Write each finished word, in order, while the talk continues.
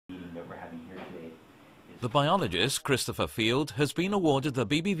that we're having here today. The biologist, Christopher Field, has been awarded the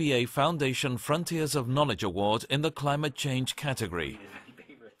BBVA Foundation Frontiers of Knowledge Award in the climate change category.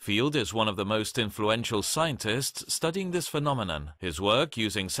 Field is one of the most influential scientists studying this phenomenon. His work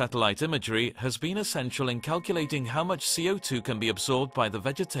using satellite imagery has been essential in calculating how much CO2 can be absorbed by the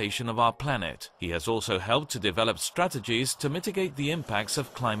vegetation of our planet. He has also helped to develop strategies to mitigate the impacts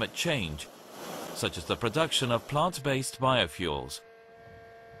of climate change, such as the production of plant-based biofuels.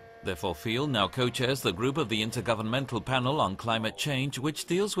 Therefore, Field now co-chairs the group of the Intergovernmental Panel on Climate Change, which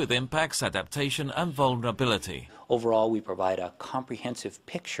deals with impacts, adaptation and vulnerability. Overall, we provide a comprehensive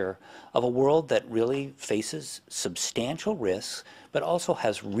picture of a world that really faces substantial risks, but also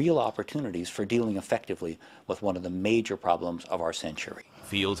has real opportunities for dealing effectively with one of the major problems of our century.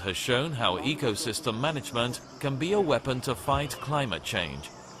 Field has shown how ecosystem management can be a weapon to fight climate change,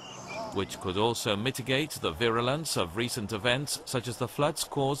 which could also mitigate the virulence of recent events such as the floods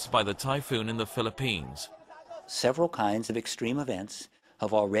caused by the typhoon in the Philippines. Several kinds of extreme events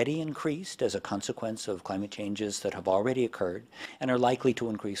have already increased as a consequence of climate changes that have already occurred and are likely to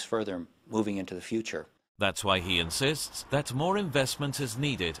increase further moving into the future. That's why he insists that more investment is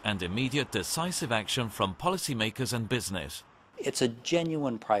needed and immediate decisive action from policymakers and business. It's a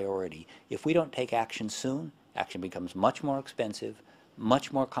genuine priority. If we don't take action soon, action becomes much more expensive,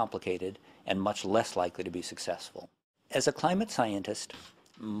 much more complicated, and much less likely to be successful. As a climate scientist,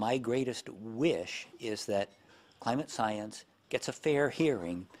 my greatest wish is that climate science gets a fair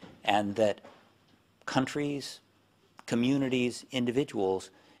hearing and that countries, communities, individuals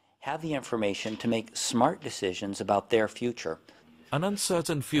have the information to make smart decisions about their future. An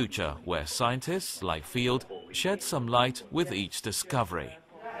uncertain future where scientists like Field shed some light with each discovery.